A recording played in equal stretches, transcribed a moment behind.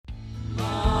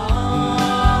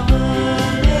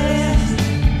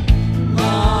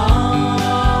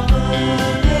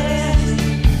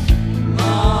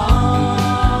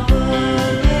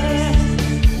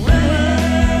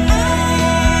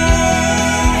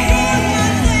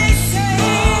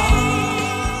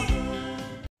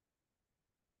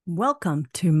Welcome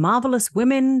to Marvellous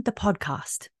Women, the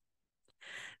podcast.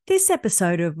 This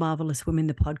episode of Marvellous Women,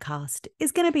 the podcast,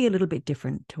 is going to be a little bit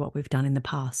different to what we've done in the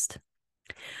past.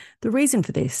 The reason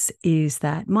for this is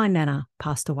that my Nana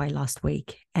passed away last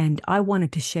week, and I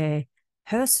wanted to share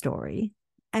her story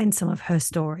and some of her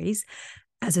stories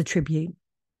as a tribute.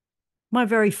 My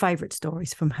very favourite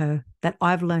stories from her that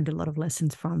I've learned a lot of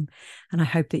lessons from, and I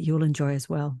hope that you'll enjoy as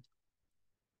well.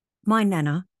 My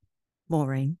Nana,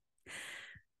 Maureen,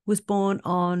 was born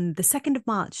on the 2nd of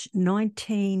March,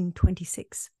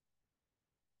 1926.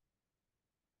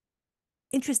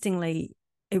 Interestingly,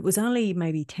 it was only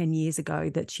maybe 10 years ago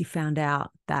that she found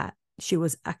out that she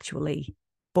was actually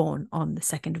born on the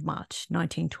 2nd of March,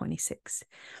 1926,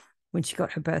 when she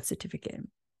got her birth certificate.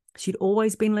 She'd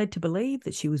always been led to believe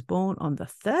that she was born on the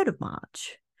 3rd of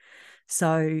March.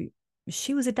 So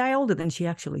she was a day older than she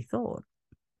actually thought.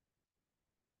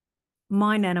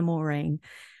 My Nana Maureen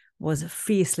was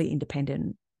fiercely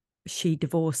independent. She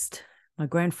divorced my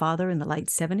grandfather in the late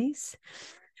 70s.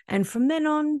 And from then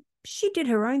on, she did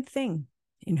her own thing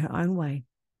in her own way.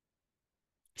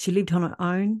 She lived on her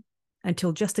own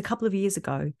until just a couple of years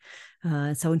ago.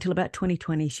 So until about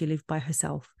 2020, she lived by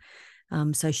herself.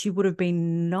 So she would have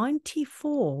been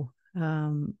 94,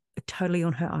 totally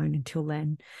on her own until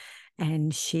then.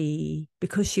 And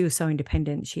because she was so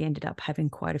independent, she ended up having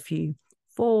quite a few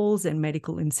falls and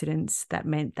medical incidents that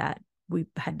meant that we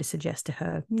had to suggest to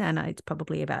her, Nana, it's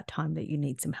probably about time that you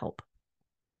need some help.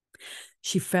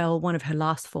 She fell, one of her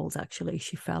last falls actually,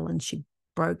 she fell and she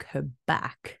broke her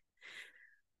back.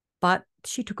 But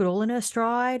she took it all in her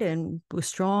stride and was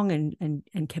strong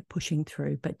and kept pushing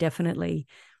through. But definitely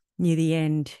near the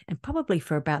end, and probably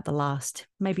for about the last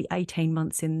maybe 18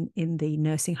 months in the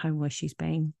nursing home where she's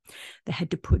been, they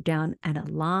had to put down an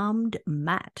alarmed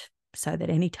mat so that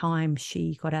any time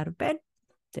she got out of bed,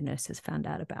 the nurses found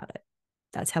out about it.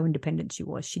 That's how independent she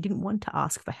was. She didn't want to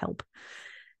ask for help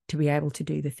to be able to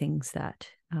do the things that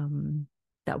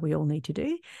we all need to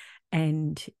do.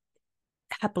 And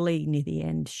happily, near the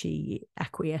end, she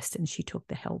acquiesced and she took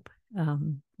the help,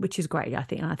 which is great. I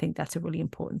think that's a really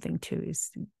important thing too,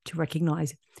 is to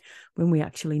recognize when we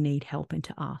actually need help and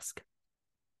to ask.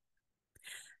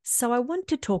 So I want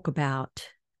to talk about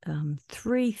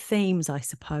three themes, I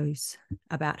suppose,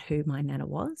 about who my Nana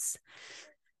was,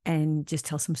 and just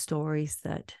tell some stories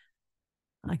that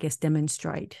I guess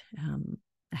demonstrate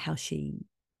how she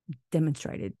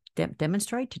demonstrated. That's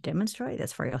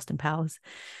very Austin Powers.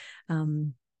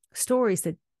 Stories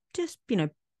that just,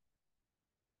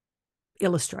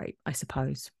 illustrate, I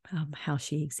suppose, how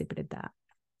she exhibited that.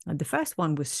 And the first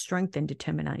one was strength and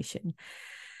determination.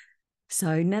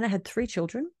 So Nana had 3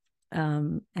 children.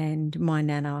 And my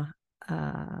Nana,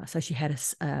 so she had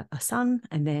a son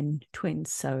and then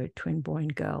twins, so a twin boy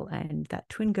and girl, and that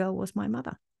twin girl was my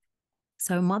mother.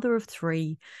 So mother of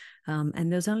 3, and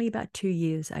there's only about 2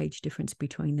 years age difference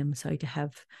between them. So to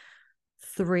have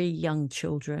 3 young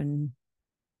children,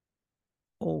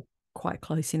 all quite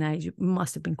close in age, it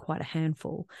must have been quite a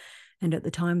handful. And at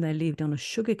the time they lived on a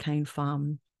sugarcane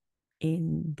farm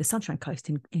in the Sunshine Coast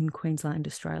in Queensland,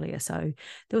 Australia. So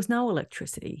there was no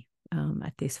electricity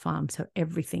at this farm, so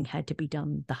everything had to be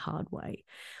done the hard way.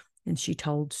 And she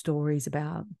told stories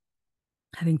about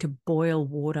having to boil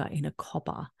water in a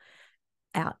copper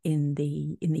out in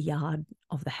the yard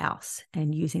of the house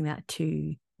and using that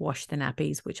to wash the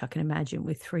nappies, which I can imagine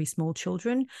with 3 small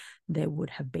children, there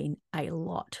would have been a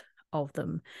lot of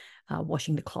them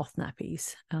washing the cloth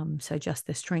nappies. So just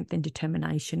the strength and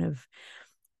determination of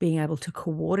being able to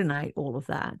coordinate all of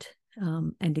that,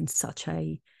 and in such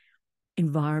a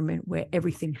environment where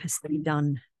everything has to be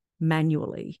done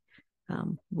manually,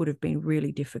 would have been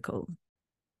really difficult.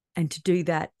 And to do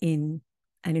that in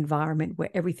an environment where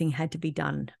everything had to be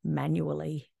done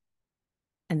manually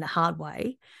and the hard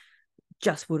way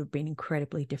just would have been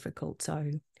incredibly difficult. So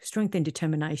strength and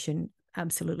determination,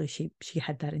 absolutely, she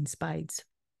had that in spades.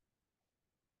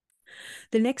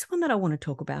 The next one that I want to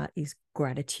talk about is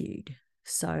gratitude.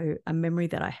 So a memory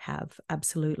that I have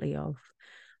absolutely of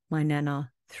my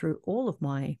Nana through all of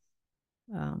my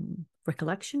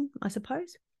recollection, I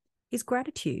suppose, is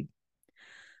gratitude.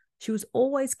 She was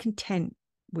always content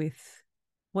with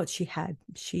what she had.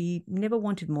 She never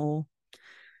wanted more.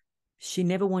 She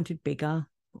never wanted bigger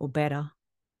or better.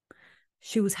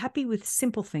 She was happy with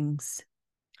simple things,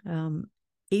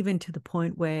 even to the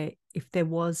point where if there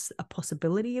was a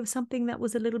possibility of something that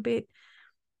was a little bit,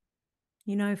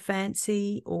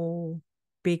 fancy or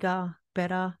bigger,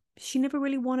 better, she never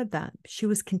really wanted that. She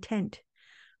was content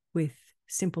with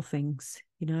simple things,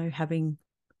 having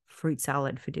fruit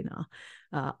salad for dinner,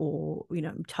 or,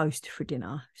 toast for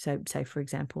dinner. So say, for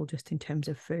example, just in terms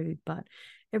of food, but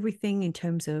everything in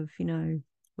terms of,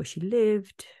 where she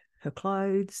lived, her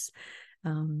clothes,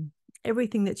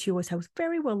 everything that she always had was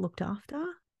very well looked after,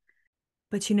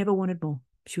 but she never wanted more.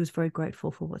 She was very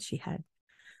grateful for what she had.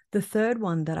 The third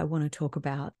one that I want to talk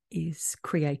about is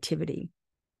creativity.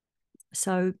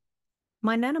 So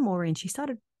my Nana Maureen, she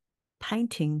started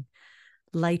painting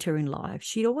later in life.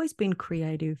 She'd always been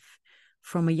creative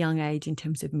from a young age in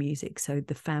terms of music. So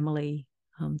the family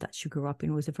that she grew up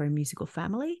in was a very musical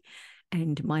family,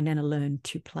 and my Nana learned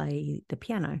to play the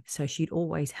piano. So she'd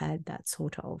always had that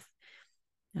sort of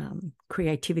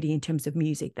creativity in terms of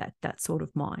music, that sort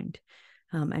of mind,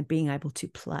 and being able to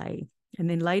play. And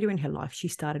then later in her life, she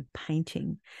started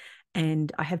painting.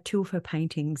 And I have 2 of her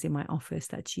paintings in my office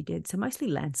that she did. So mostly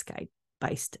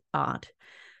landscape-based art,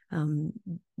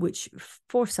 which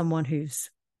for someone who's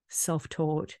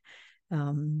self-taught,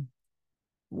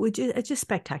 it's just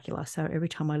spectacular. So every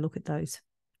time I look at those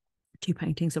 2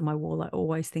 paintings on my wall, I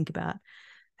always think about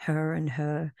her and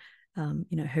her,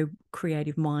 her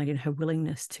creative mind and her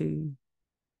willingness to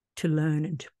learn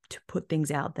and to put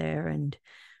things out there and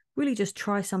really just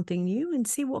try something new and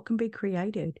see what can be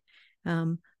created.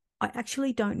 I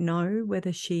actually don't know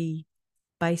whether she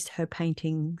based her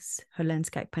paintings, her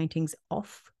landscape paintings,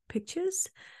 off pictures,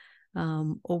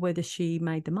 or whether she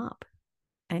made them up.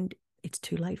 And it's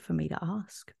too late for me to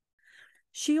ask.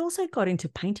 She also got into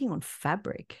painting on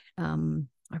fabric.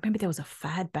 I remember there was a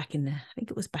fad back in I think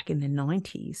it was back in the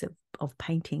 90s of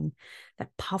painting that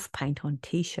puff paint on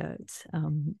T-shirts,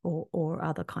 or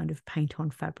other kind of paint on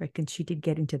fabric. And she did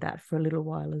get into that for a little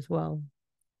while as well.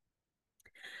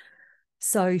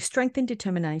 So strength and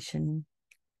determination,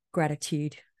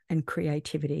 gratitude and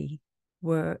creativity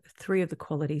were 3 of the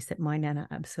qualities that my Nana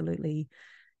absolutely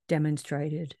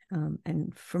demonstrated.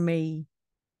 And for me,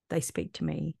 they speak to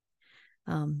me.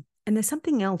 And there's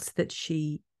something else that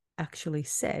she actually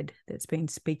said that's been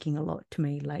speaking a lot to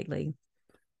me lately.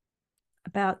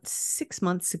 About 6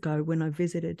 months ago, when I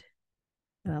visited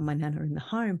my Nana in the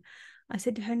home, I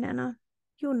said to her, Nana,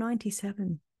 you're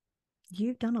 97.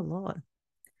 You've done a lot.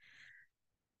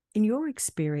 In your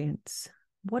experience,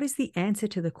 what is the answer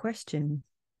to the question,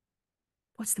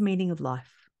 what's the meaning of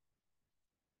life?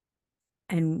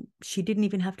 And she didn't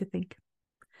even have to think.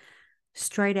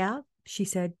 Straight out, she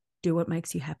said, do what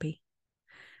makes you happy.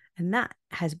 And that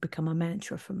has become a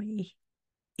mantra for me,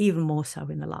 even more so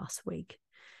in the last week.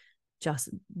 Just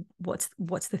what's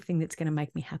the thing that's going to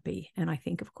make me happy? And I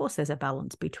think, of course, there's a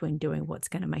balance between doing what's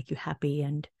going to make you happy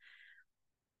and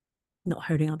not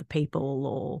hurting other people,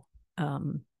 or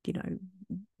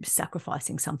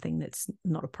sacrificing something that's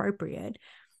not appropriate.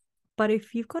 But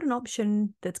if you've got an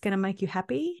option that's going to make you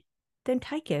happy, then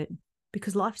take it,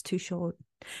 because life's too short.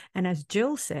 And as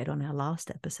Jill said on our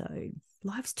last episode,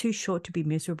 life's too short to be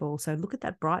miserable. So look at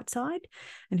that bright side.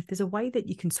 And if there's a way that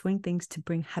you can swing things to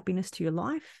bring happiness to your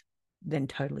life, then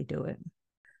totally do it.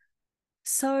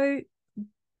 So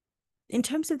in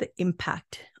terms of the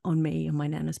impact on me and my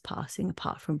Nana's passing,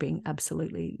 apart from being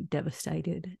absolutely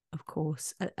devastated, of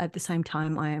course, at the same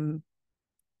time, I am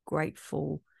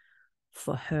grateful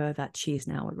for her that she is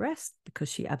now at rest, because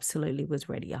she absolutely was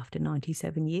ready after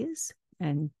 97 years.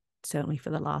 And certainly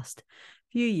for the last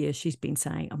few years, she's been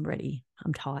saying, I'm ready,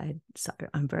 I'm tired. So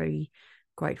I'm very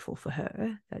grateful for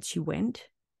her that she went,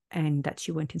 and that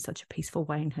she went in such a peaceful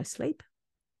way in her sleep.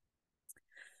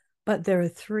 But there are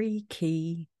 3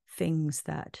 key things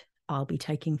that I'll be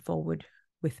taking forward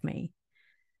with me.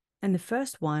 And the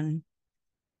first one,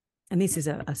 and this is,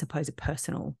 I suppose, a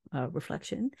personal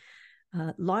reflection,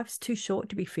 life's too short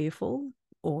to be fearful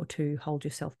or to hold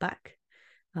yourself back.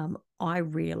 I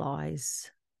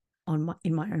realize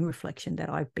in my own reflection that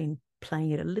I've been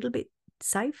playing it a little bit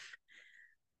safe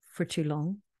for too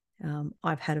long.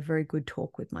 I've had a very good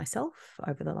talk with myself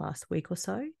over the last week or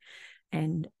so,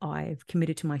 and I've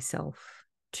committed to myself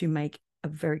to make a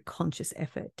very conscious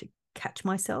effort to catch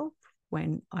myself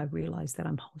when I realize that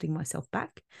I'm holding myself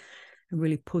back, and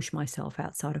really push myself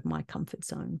outside of my comfort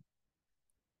zone.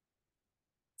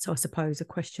 So I suppose a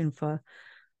question for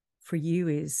you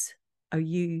is, are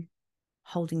you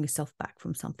holding yourself back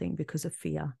from something because of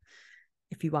fear?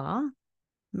 If you are,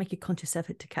 make a conscious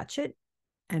effort to catch it,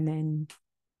 and then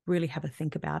really have a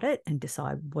think about it and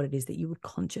decide what it is that you would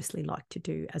consciously like to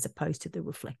do, as opposed to the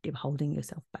reflective holding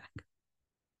yourself back.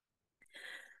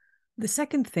 The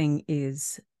second thing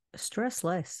is stress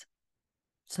less.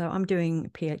 So I'm doing a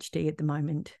PhD at the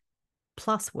moment,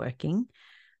 plus working,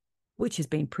 which has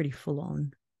been pretty full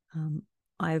on.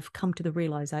 I've come to the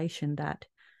realization that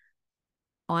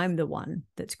I'm the one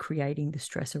that's creating the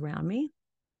stress around me.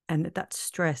 and that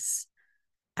stress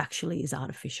actually is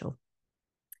artificial.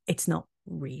 It's not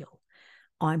real.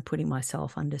 I'm putting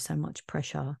myself under so much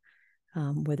pressure,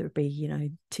 whether it be,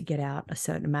 to get out a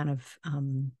certain amount of,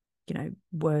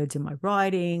 words in my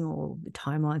writing or the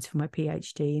timelines for my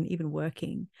PhD and even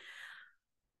working.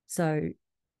 So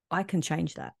I can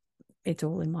change that. It's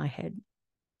all in my head.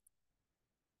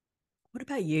 What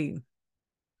about you?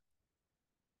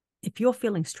 If you're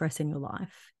feeling stress in your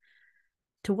life,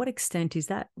 to what extent is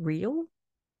that real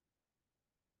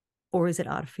or is it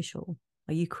artificial?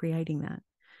 Are you creating that?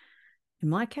 In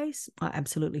my case, I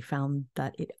absolutely found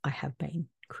that I have been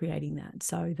creating that.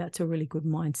 So that's a really good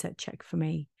mindset check for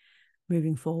me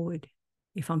moving forward.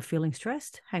 If I'm feeling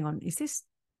stressed, hang on, is this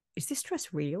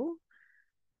stress real?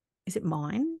 Is it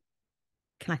mine?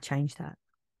 Can I change that?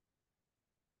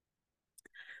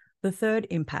 The third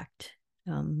impact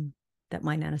that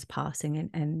my Nana's passing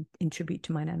and in tribute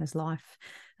to my Nana's life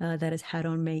that has had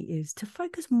on me is to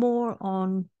focus more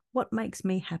on what makes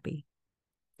me happy.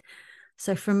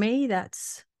 So for me,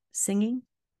 that's singing,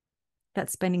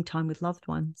 that's spending time with loved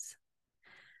ones,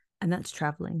 and that's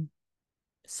traveling.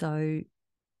 So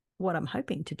what I'm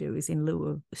hoping to do is, in lieu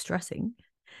of stressing,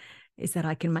 is that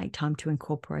I can make time to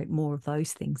incorporate more of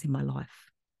those things in my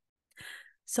life.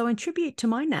 So in tribute to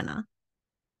my Nana,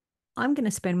 I'm going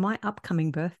to spend my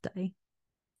upcoming birthday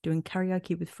doing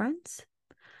karaoke with friends,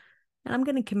 and I'm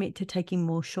going to commit to taking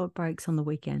more short breaks on the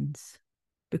weekends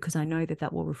because I know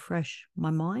that will refresh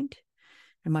my mind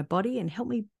and my body and help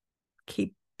me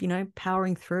keep,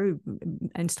 powering through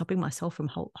and stopping myself from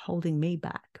holding me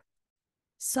back.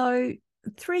 So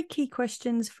 3 key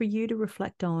questions for you to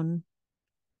reflect on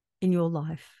in your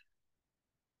life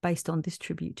based on this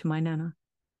tribute to my Nana.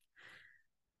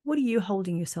 What are you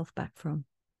holding yourself back from?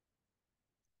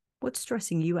 What's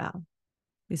stressing you out?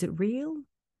 Is it real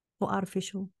or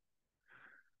artificial?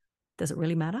 Does it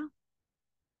really matter?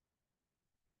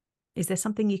 Is there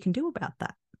something you can do about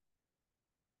that?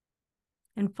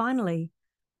 And finally,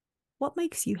 what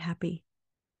makes you happy?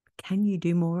 Can you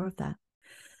do more of that?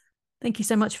 Thank you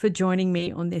so much for joining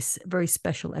me on this very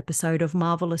special episode of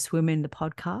Marvellous Women, the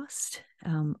podcast.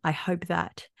 I hope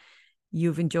that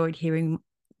you've enjoyed hearing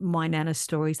my Nana's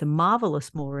stories, the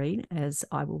marvellous Maureen, as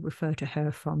I will refer to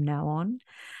her from now on.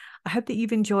 I hope that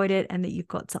you've enjoyed it and that you've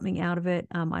got something out of it.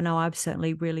 I know I've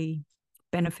certainly really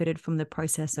benefited from the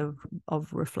process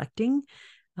of reflecting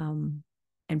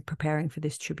and preparing for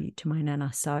this tribute to my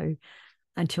Nana. So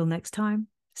until next time,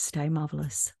 stay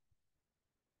marvellous.